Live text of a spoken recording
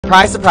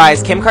Surprise,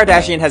 surprise, Kim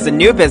Kardashian has a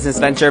new business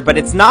venture, but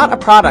it's not a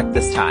product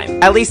this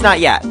time. At least not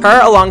yet.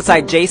 Her,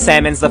 alongside Jay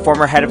Sammons, the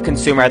former head of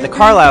consumer at the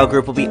Carlyle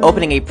Group, will be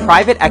opening a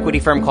private equity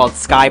firm called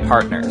Sky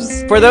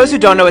Partners. For those who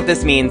don't know what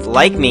this means,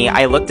 like me,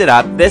 I looked it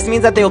up. This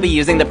means that they will be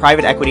using the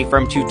private equity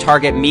firm to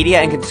target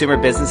media and consumer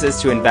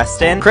businesses to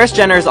invest in. Kris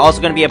Jenner is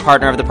also going to be a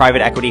partner of the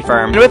private equity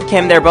firm. And with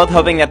Kim, they're both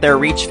hoping that their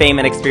reach, fame,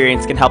 and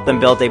experience can help them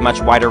build a much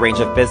wider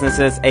range of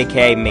businesses,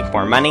 aka make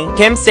more money.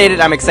 Kim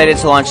stated, "I'm excited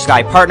to launch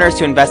Sky Partners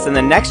to invest in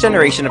the next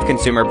generation of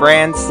consumer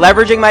brands,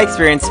 leveraging my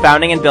experience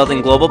founding and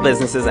building global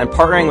businesses and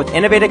partnering with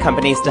innovative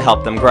companies to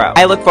help them grow.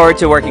 I look forward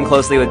to working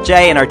closely with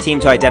Jay and our team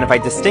to identify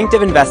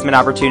distinctive investment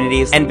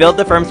opportunities and build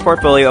the firm's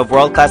portfolio of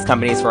world-class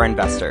companies for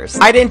investors."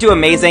 I didn't do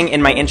amazing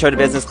in my intro to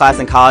business class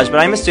in college, but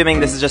I'm assuming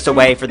this is just a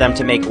way for them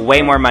to make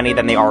way more money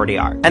than they already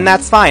are. And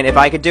that's fine. If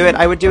I could do it,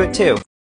 I would do it too.